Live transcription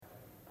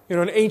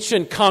An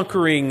ancient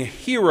conquering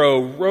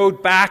hero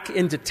rode back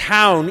into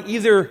town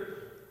either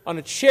on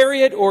a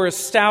chariot or a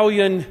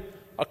stallion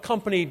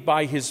accompanied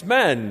by his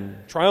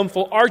men.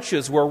 Triumphal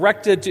arches were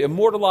erected to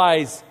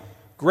immortalize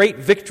great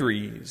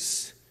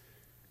victories.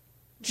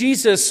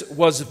 Jesus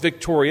was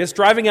victorious,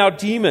 driving out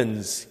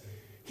demons,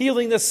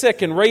 healing the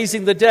sick, and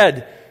raising the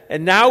dead.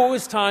 And now it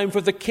was time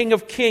for the King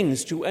of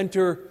Kings to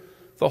enter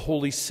the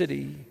holy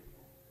city.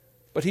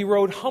 But he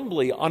rode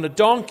humbly on a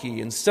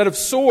donkey. Instead of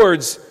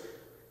swords,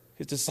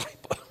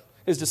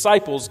 his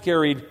disciples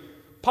carried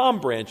palm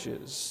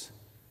branches.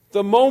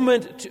 The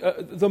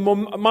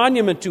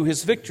monument to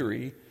his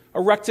victory,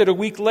 erected a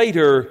week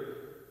later,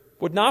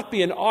 would not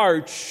be an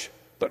arch,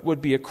 but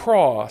would be a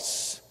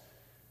cross.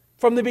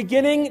 From the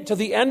beginning to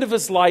the end of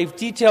his life,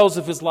 details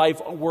of his life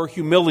were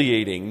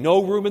humiliating.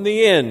 No room in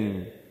the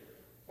inn,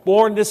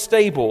 born to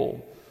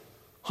stable,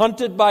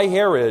 hunted by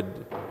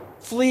Herod,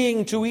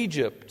 fleeing to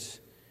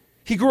Egypt.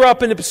 He grew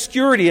up in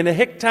obscurity in a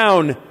hick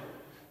town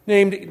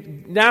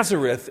named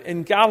Nazareth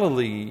in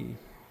Galilee.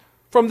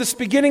 From this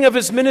beginning of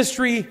his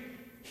ministry,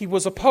 he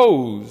was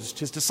opposed.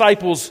 His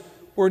disciples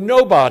were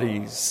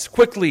nobodies,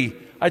 quickly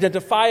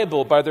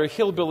identifiable by their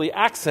hillbilly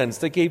accents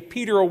that gave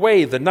Peter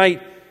away the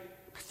night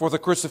before the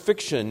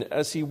crucifixion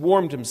as he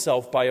warmed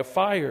himself by a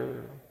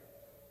fire.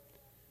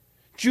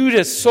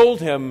 Judas sold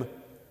him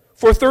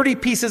for 30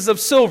 pieces of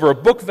silver,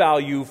 book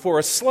value for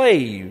a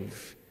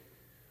slave.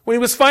 When he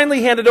was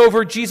finally handed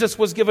over, Jesus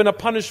was given a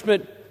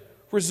punishment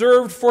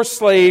reserved for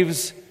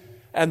slaves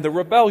and the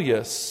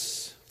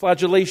rebellious.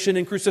 Flagellation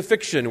and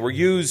crucifixion were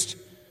used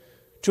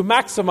to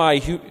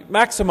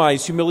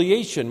maximize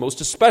humiliation,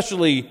 most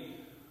especially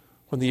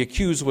when the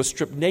accused was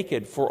stripped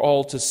naked for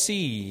all to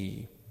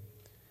see.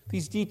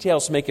 These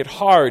details make it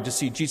hard to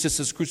see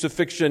Jesus'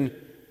 crucifixion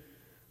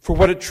for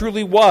what it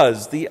truly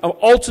was, the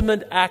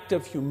ultimate act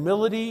of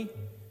humility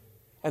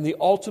and the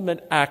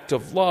ultimate act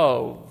of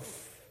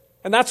love.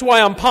 And that's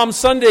why on Palm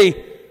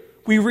Sunday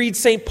we read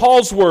St.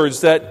 Paul's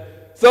words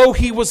that though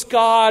he was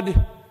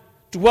God,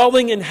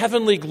 dwelling in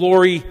heavenly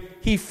glory,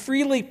 he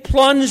freely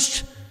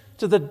plunged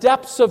to the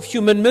depths of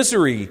human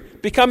misery,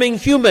 becoming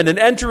human and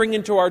entering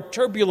into our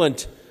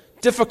turbulent,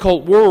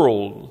 difficult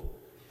world.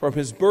 From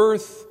his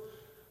birth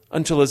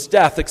until his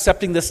death,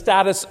 accepting the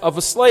status of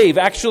a slave,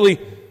 actually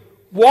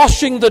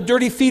washing the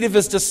dirty feet of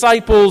his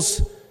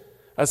disciples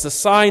as a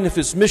sign of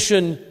his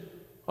mission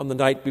on the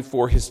night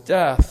before his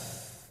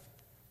death.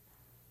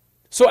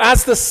 So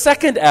as the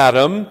second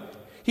Adam,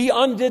 he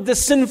undid the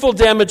sinful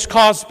damage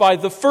caused by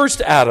the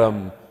first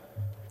Adam.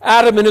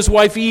 Adam and his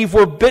wife Eve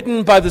were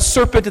bitten by the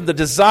serpent in the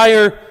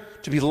desire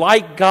to be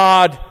like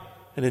God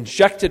and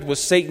injected with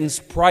Satan's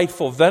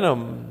prideful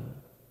venom.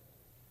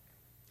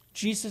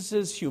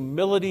 Jesus'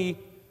 humility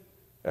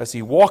as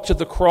he walked to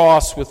the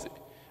cross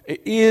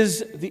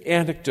is the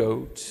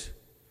antidote.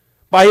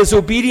 By his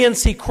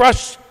obedience, he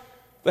crushed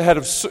the head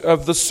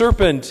of the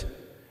serpent,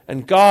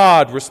 and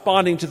God,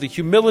 responding to the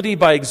humility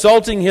by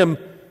exalting him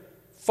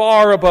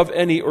far above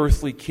any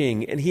earthly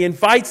king. And he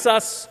invites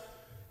us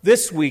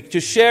this week to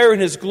share in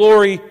his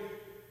glory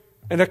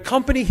and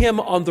accompany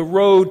him on the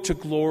road to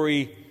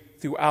glory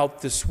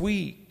throughout this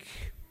week.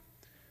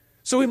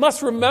 So we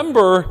must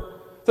remember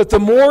that the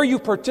more you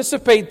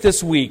participate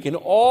this week in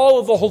all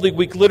of the Holy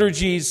Week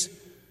liturgies,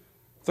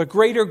 the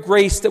greater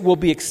grace that will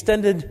be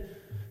extended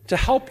to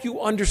help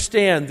you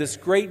understand this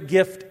great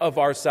gift of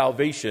our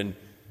salvation.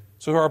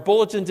 So our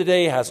bulletin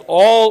today has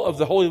all of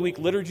the Holy Week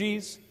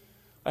liturgies.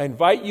 I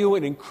invite you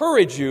and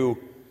encourage you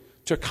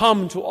to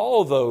come to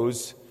all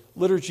those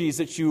liturgies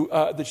that you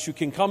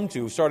can come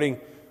to, starting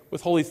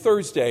with Holy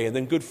Thursday and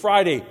then Good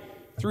Friday,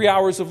 3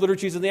 hours of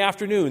liturgies in the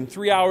afternoon,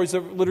 3 hours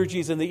of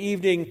liturgies in the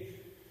evening,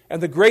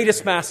 and the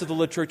greatest Mass of the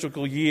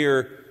liturgical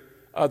year,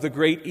 the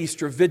great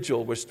Easter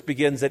Vigil, which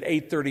begins at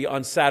 8:30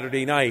 on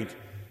Saturday night,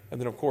 and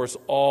then, of course,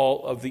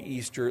 all of the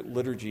Easter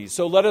liturgies.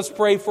 So let us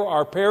pray for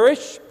our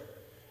parish,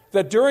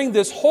 that during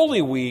this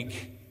Holy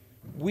Week,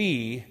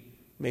 we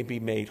may be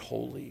made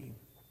holy.